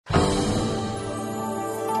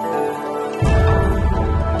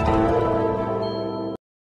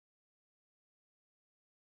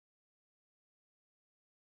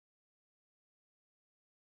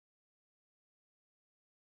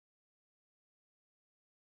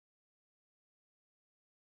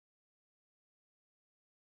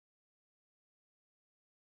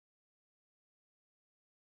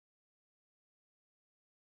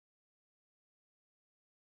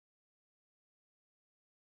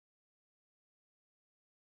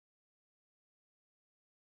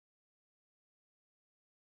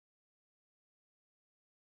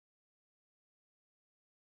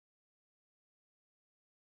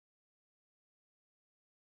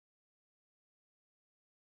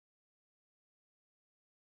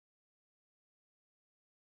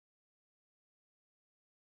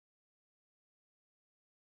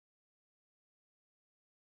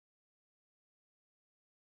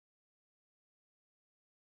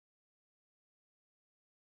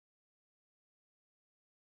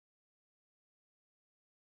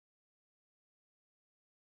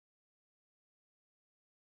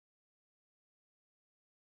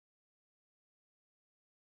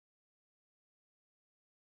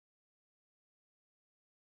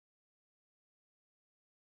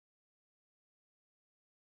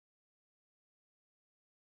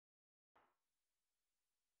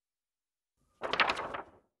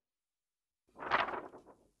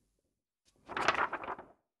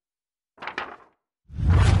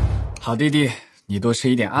好弟弟，你多吃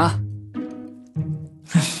一点啊。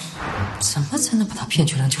怎么才能把他骗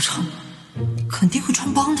去篮球场？肯定会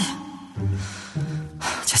穿帮的呀。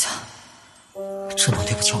佳佳，这能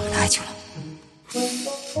对不起我们的爱情了。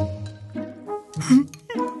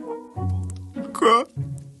哥，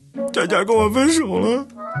佳佳跟我分手了。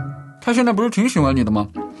他现在不是挺喜欢你的吗？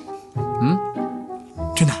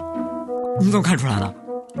真的？你怎么看出来的？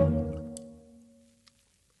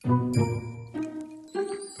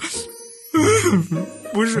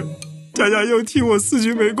不是，佳佳又提我4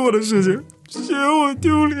局没过的事情，嫌我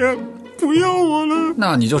丢脸，不要我了。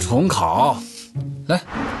那你就重考。来，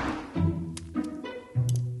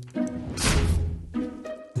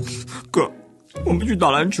哥，我们去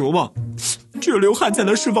打篮球吧，只有流汗才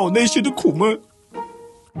能释放我内心的苦闷。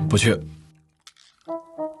不去。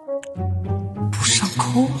不上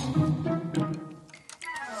钩。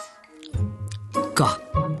哥，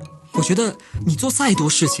我觉得你做再多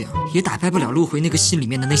事情也打败不了鹿回那个心里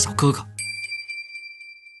面的那小哥哥。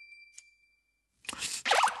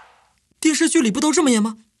电视剧里不都这么演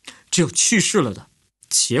吗？只有去世了的、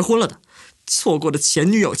结婚了的、错过的前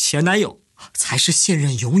女友、前男友，才是现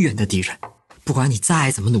任永远的敌人。不管你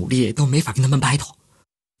再怎么努力，都没法跟他们 battle。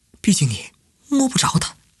毕竟你摸不着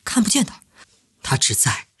他，看不见他，他只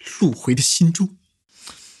在鹿回的心中。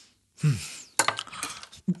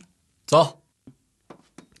走，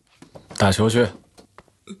打球去。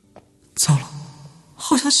糟了，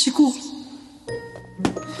好像熄过了。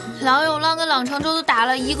郎有浪跟朗承舟都打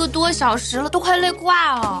了1个多小时了，都快累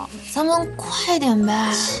挂了，咱们快点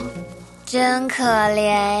呗。真可怜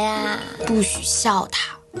呀！不许笑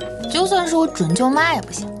他，就算是我准舅妈也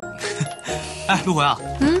不行。哎，鹿回啊，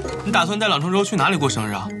你打算带朗承舟去哪里过生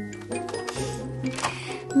日啊？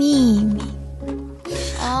秘密。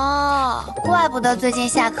哦，怪不得最近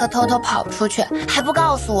下课偷偷跑出去，还不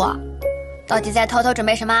告诉我，到底在偷偷准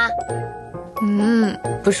备什么？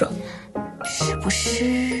不说。是不是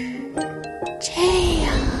这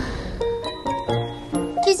样啊？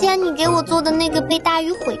之前你给我做的那个被大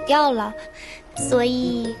鱼毁掉了，所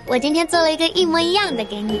以我今天做了一个一模一样的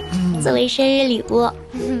给你，作为生日礼物。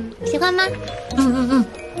喜欢吗？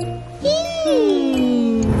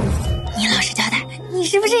你老实交代，你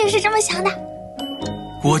是不是也是这么想的？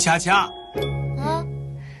郭佳佳，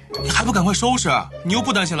你还不赶快收拾？你又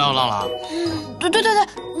不担心郎有浪了？对，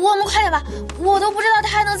我们快点吧，我都不知道他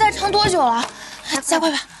还能再撑多久了，再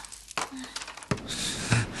快吧。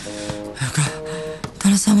哥，打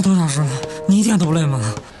了3个多小时了，你一点都不累吗？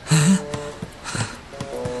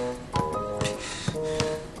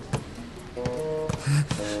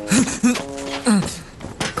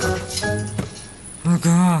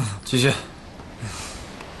哥，继续。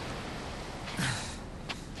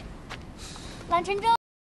朗承舟。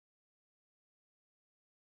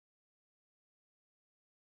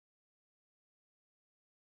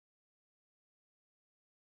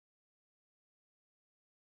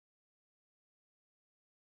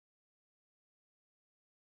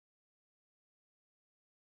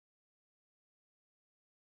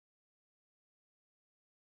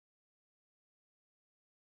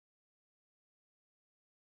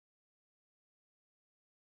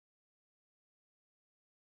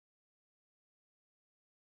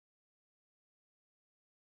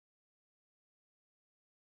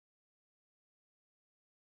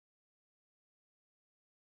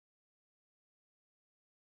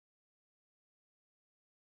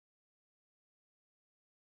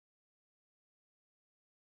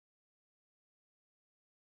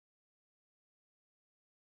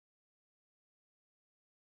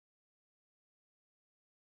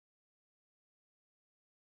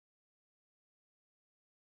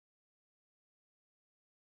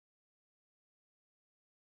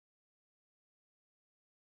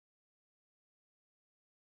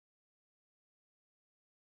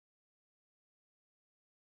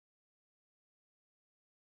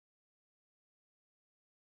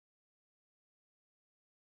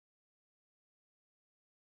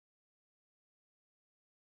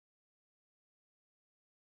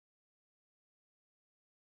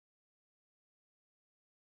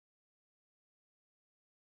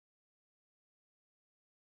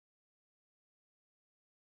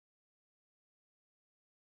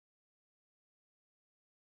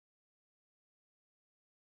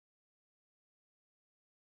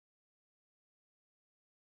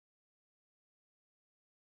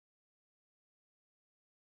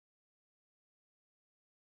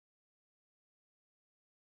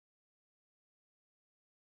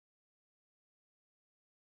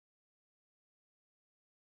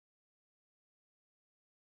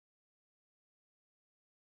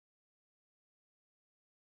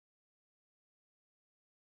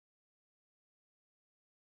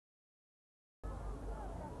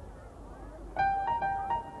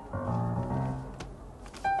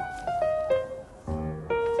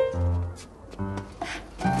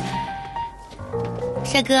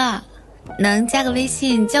帅哥，能加个微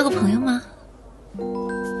信交个朋友吗？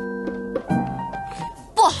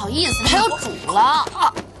不好意思，他有主了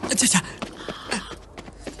啊！佳佳，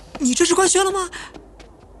你这是官宣了吗？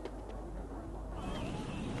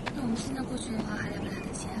那我们现在过去的话，还来不来得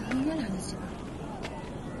及？应该来得及吧。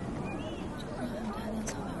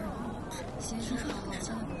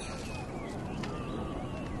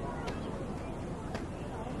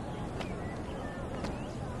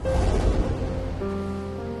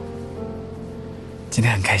今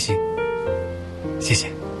天很开心，谢谢。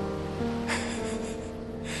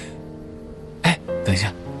哎，等一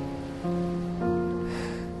下，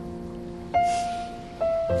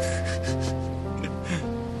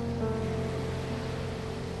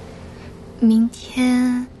明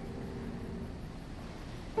天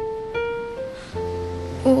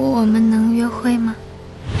我们能约会吗？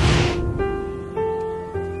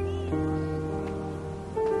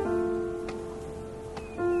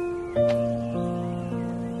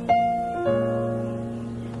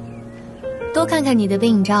多看看你的背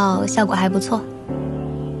影照，效果还不错。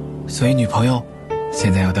所以女朋友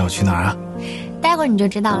现在要带我去哪儿啊？待会儿你就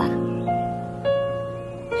知道了。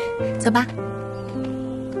走吧。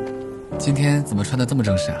今天怎么穿得这么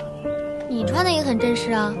正式啊？你穿的也很正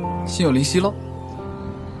式啊。心有灵犀喽。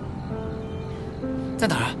在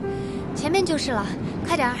哪儿啊？前面就是了，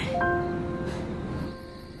快点儿。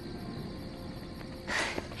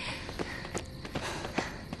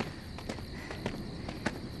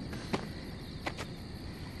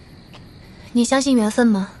你相信缘分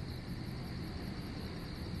吗？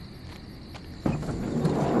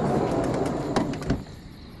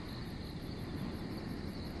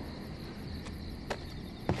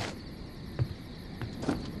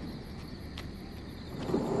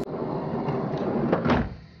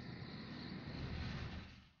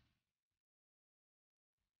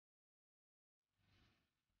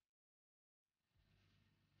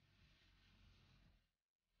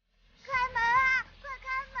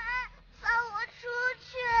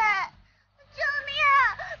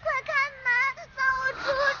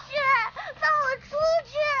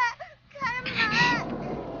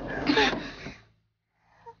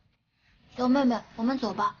小妹妹，我们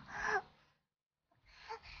走吧。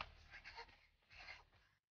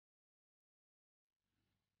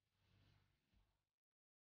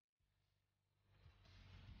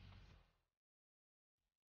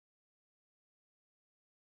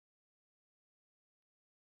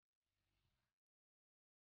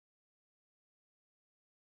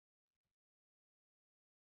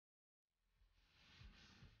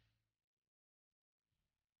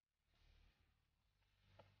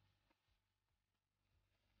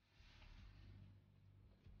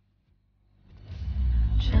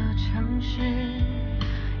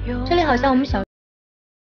这里好像我们小。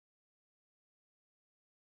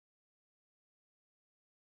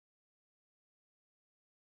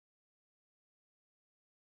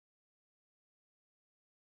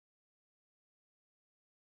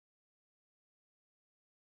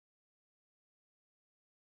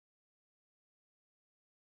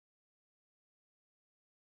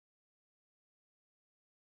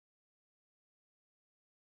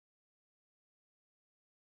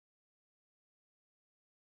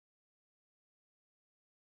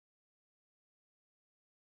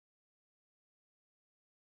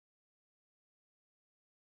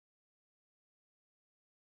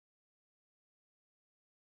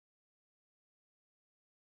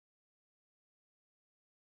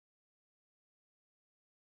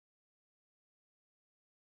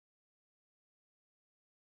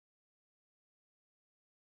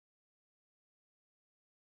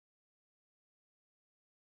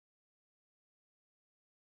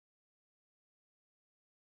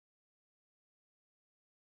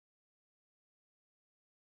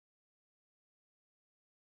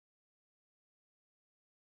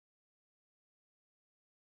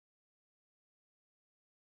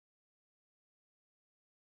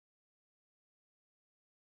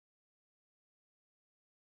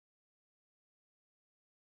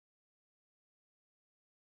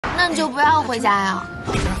那你就不要回家呀。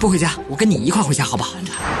不回家，我跟你一块回家，好不好？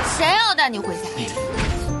谁要带你回家？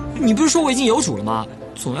你不是说我已经有主了吗？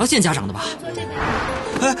总要见家长的吧？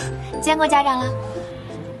见过家长了？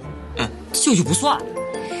舅舅不算。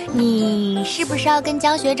你是不是要跟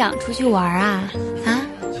江学长出去玩啊？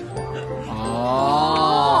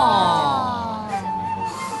哦，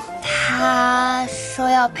他说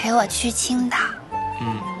要陪我去青岛。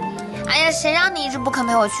哎呀，谁让你一直不肯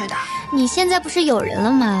陪我去的？你现在不是有人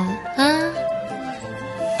了吗？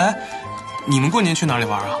哎，你们过年去哪里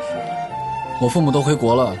玩啊？我父母都回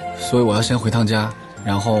国了，所以我要先回趟家，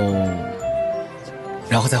然后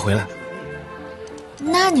然后再回来。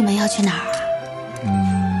那你们要去哪儿啊？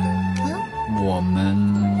我们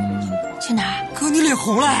去哪儿？哥，你脸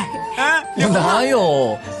红了，哎，我哪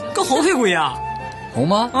有？跟红屁股一样。红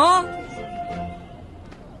吗？啊！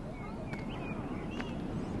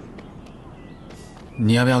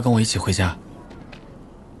你要不要跟我一起回家？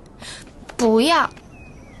不要。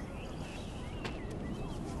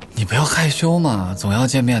你不要害羞嘛，总要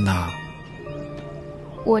见面的。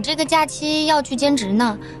我这个假期要去兼职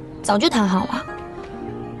呢，早就谈好了。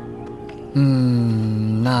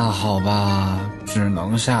那好吧，只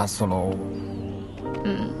能下次喽。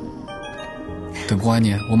等过完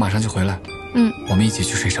年，我马上就回来。我们一起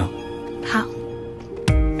去水城。好。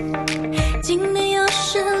今年又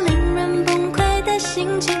是令人崩溃的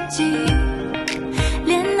星期几？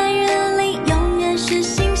恋爱日里永远是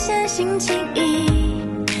新鲜星期一，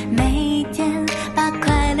每天把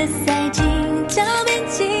快乐塞进脚边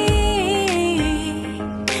记，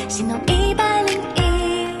心动101，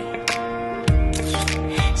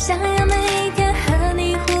想要每天和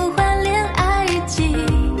你互换恋爱日记，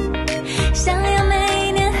想要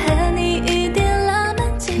每年和你一点浪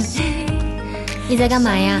漫气息。你在干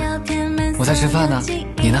嘛呀？我在吃饭呢，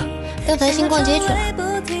你呢？跟繁星逛街去了。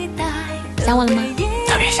想我了吗？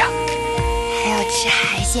特别想。还要吃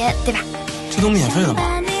海鲜，对吧？这都免费的吗？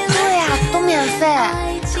对呀，都免费，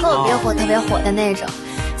特别火的那种，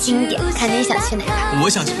经典。看你想去哪个？我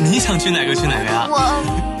想去，你想去哪个去哪个呀？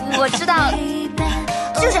我知道，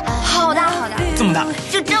就是好大，这么大？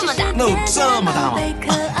就这么大。那有这么大吗？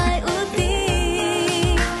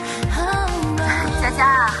佳佳，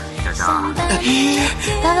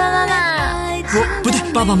妈妈，不对，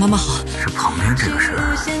爸爸妈妈好。是旁边这个是？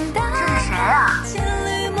这是谁啊？是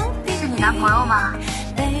你男朋友吗？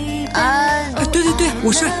对，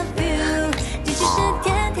我是。佳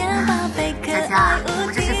佳，你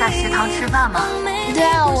们这是在食堂吃饭吗？对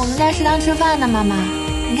啊，我们在食堂吃饭呢，妈妈。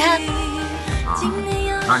你看。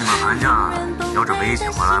那你们寒假要准备一起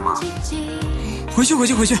回来吗？回去，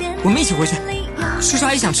我们一起回去。叔叔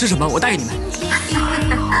阿姨想吃什么，我带给你们。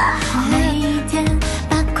每天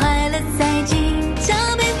把快乐塞进脚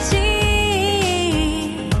边记，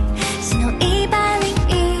心动101，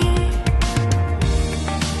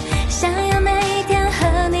想要每天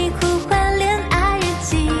和你互换恋爱日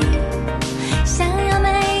记，想要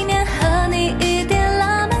每年和你一点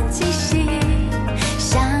浪漫气息，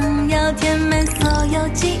想要填满所有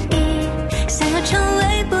记忆，想要成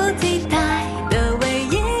为不替代的唯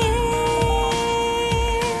一。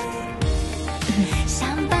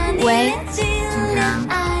喂，今天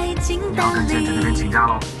你要跟健健那边请假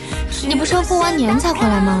喽？你不是说过完年才回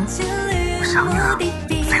来吗？我想你了，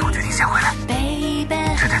所以我决定先回来，这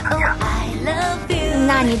天等你了。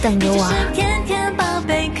那你等着我啊。天天宝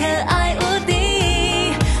贝可爱无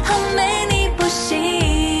敌，好没你不行。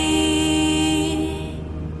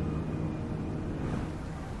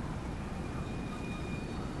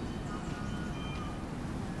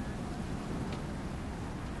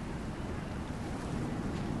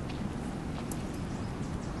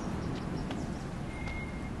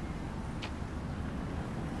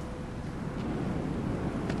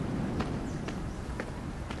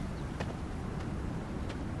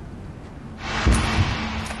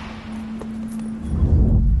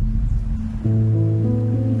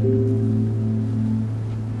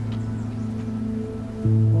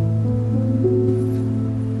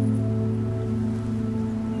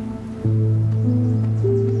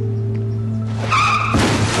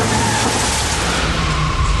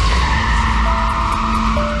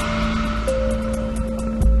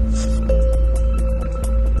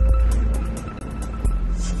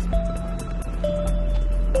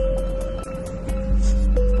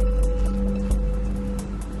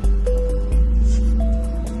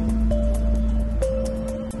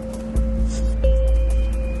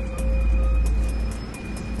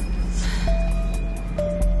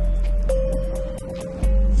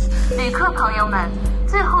旅客朋友们，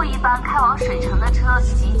最后一班开往水城的车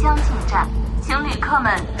即将进站，请旅客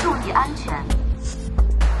们注意安全。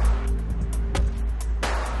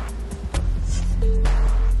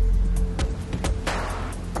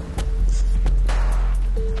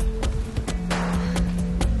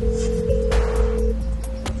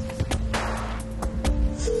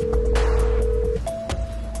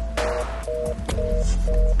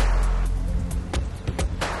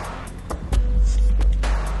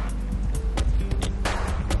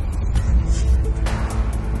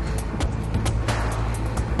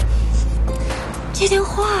接电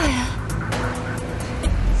话呀。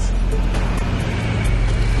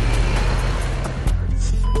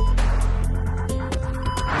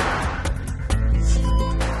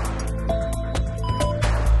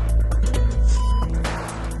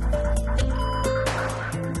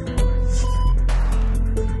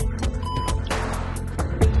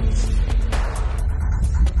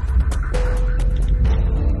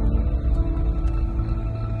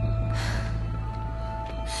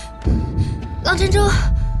朗承舟，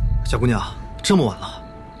小姑娘，这么晚了，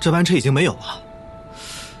这班车已经没有了。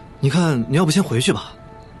你看，你要不先回去吧？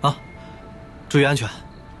啊，注意安全。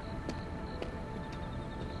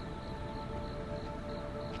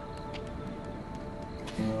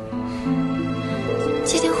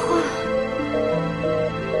接电话。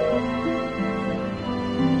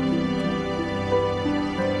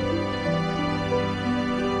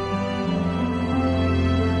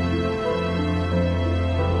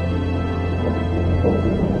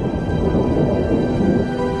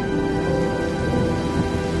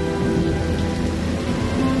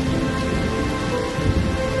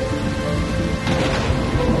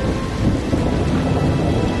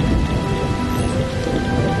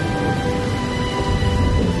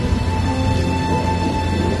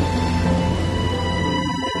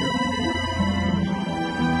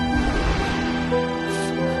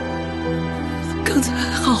刚才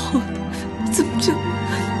还好好的，怎么这？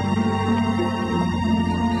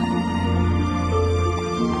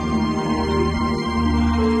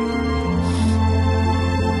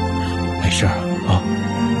没事儿啊，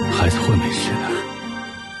孩子会没事的。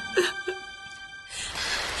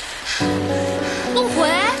鹿回，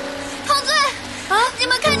陶醉啊！你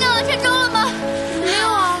们看见朗承舟了吗？没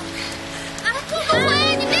有啊。鹿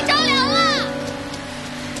回，你别着凉了。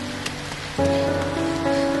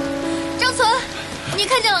张存，你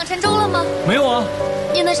看见朗承舟了吗？没有啊。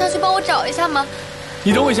你能上去帮我找一下吗？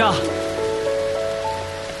你等我一下。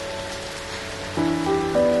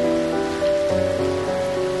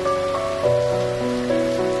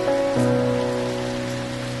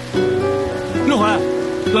乐怀，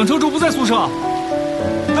朗承舟不在宿舍。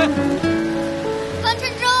哎，朗承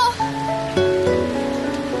舟，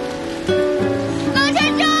朗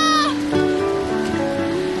承舟，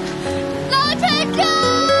朗承舟。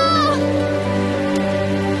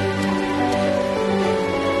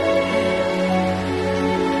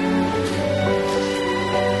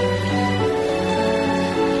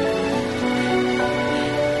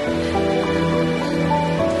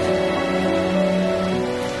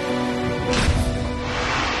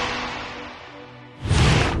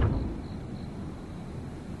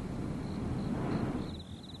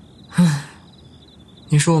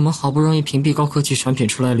你说我们好不容易屏蔽高科技产品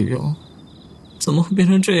出来旅游，怎么会变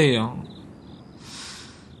成这样？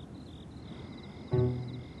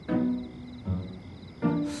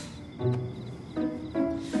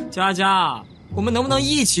佳佳，我们能不能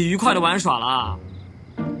一起愉快的玩耍了？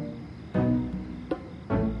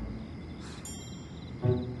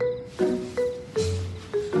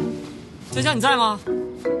佳佳，你在吗？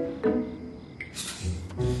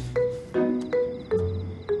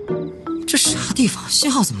这啥地方？信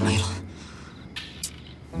号怎么没了？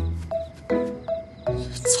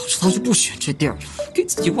早知道就不选这地儿了，给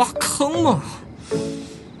自己挖坑嘛！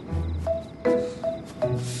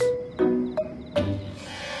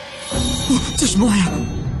这什么玩意儿？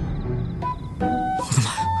我的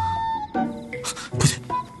妈呀！不对，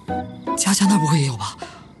佳佳那不会也有吧？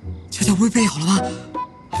佳佳不会被咬了吧？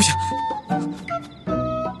不行！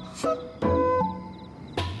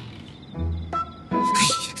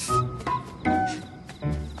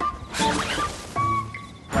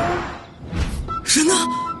人呢？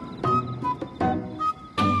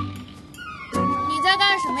你在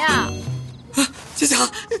干什么呀？佳佳，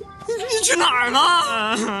你去哪儿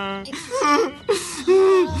了？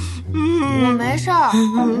我没事儿，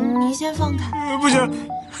你先放开。不行，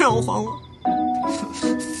让我缓缓，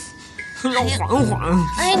让我缓缓。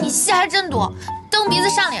哎，你戏还真多，蹬鼻子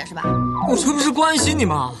上脸是吧？我这不是关心你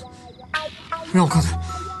吗？让我看看，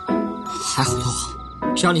还好都好，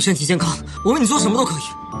只要你身体健康，我为你做什么都可以。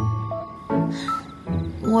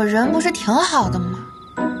我人不是挺好的吗？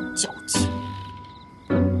矫情。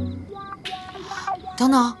等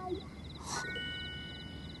等，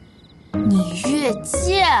你越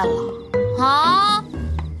界了啊？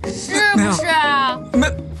是不是？没，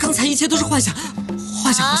刚才一切都是幻想，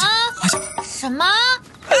幻想。什么？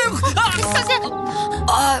小心！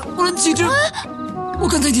我的脊椎！我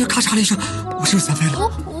刚才听见咔嚓了一声，我是不是残废了？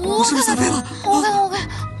我是不是残废了？我看，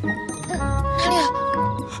哪里啊？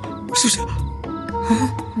是不是？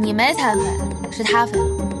你没残废，是他废了。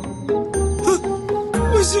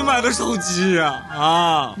我新买的手机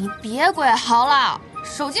呀！你别鬼嚎了，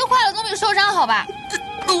手机坏了总比受伤好吧？这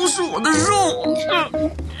都是我的肉！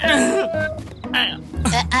哎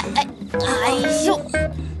呦！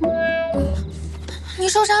你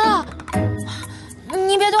受伤了，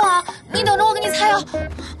你别动啊，你等着我给你擦药。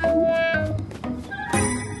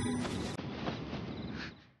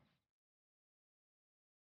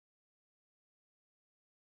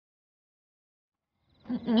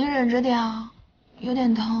你忍着点啊，有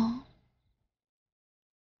点疼。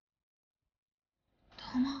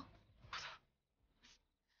疼吗？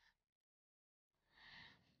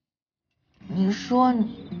你说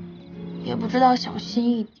你也不知道小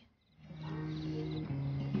心一点。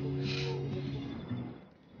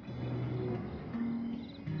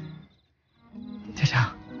佳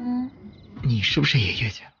佳，你是不是也月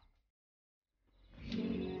经了？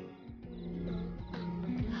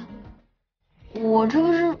我这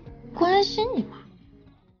不是关心你吗？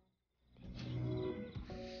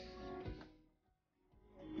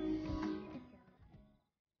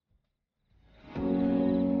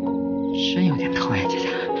真有点疼呀，佳佳。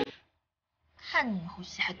看你以后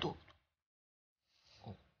戏还多不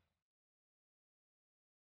多？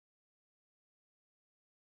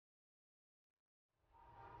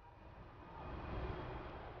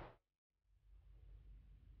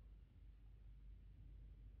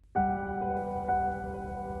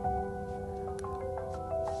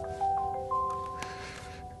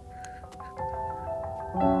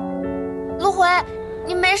鹿回，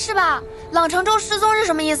你没事吧？朗承舟失踪是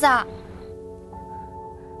什么意思啊？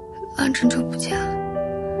朗承舟不见了，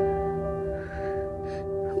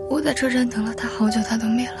我在车站等了他好久，他都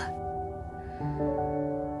没来。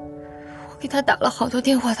我给他打了好多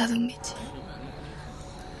电话，他都没接。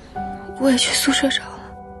我也去宿舍找了，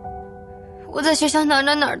我在学校哪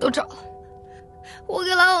儿都找了，我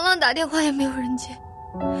给郎有浪打电话也没有人接。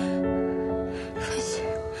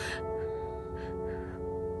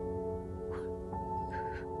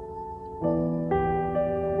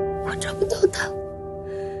我找不到他。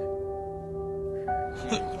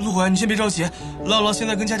陆回，你先别着急，郎有浪现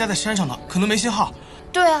在跟佳佳在山上呢，可能没信号。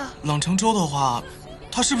对啊，朗承舟的话，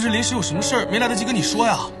他是不是临时有什么事儿没来得及跟你说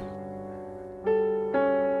呀？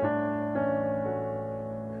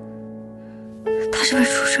他是不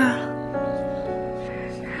是出事了？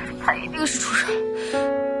他一定是出事了。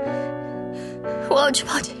我要去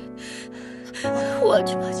报警，我要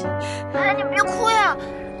去报警。哎，你别哭呀，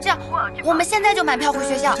这样我们现在就买票回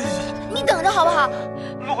学校。对，你等着好不好？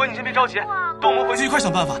陆回，你先别着急，等我们回去一块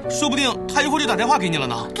想办法，说不定他一会儿就打电话给你了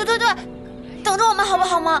呢。对，等着我们好不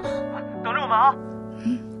好吗？等着我们啊。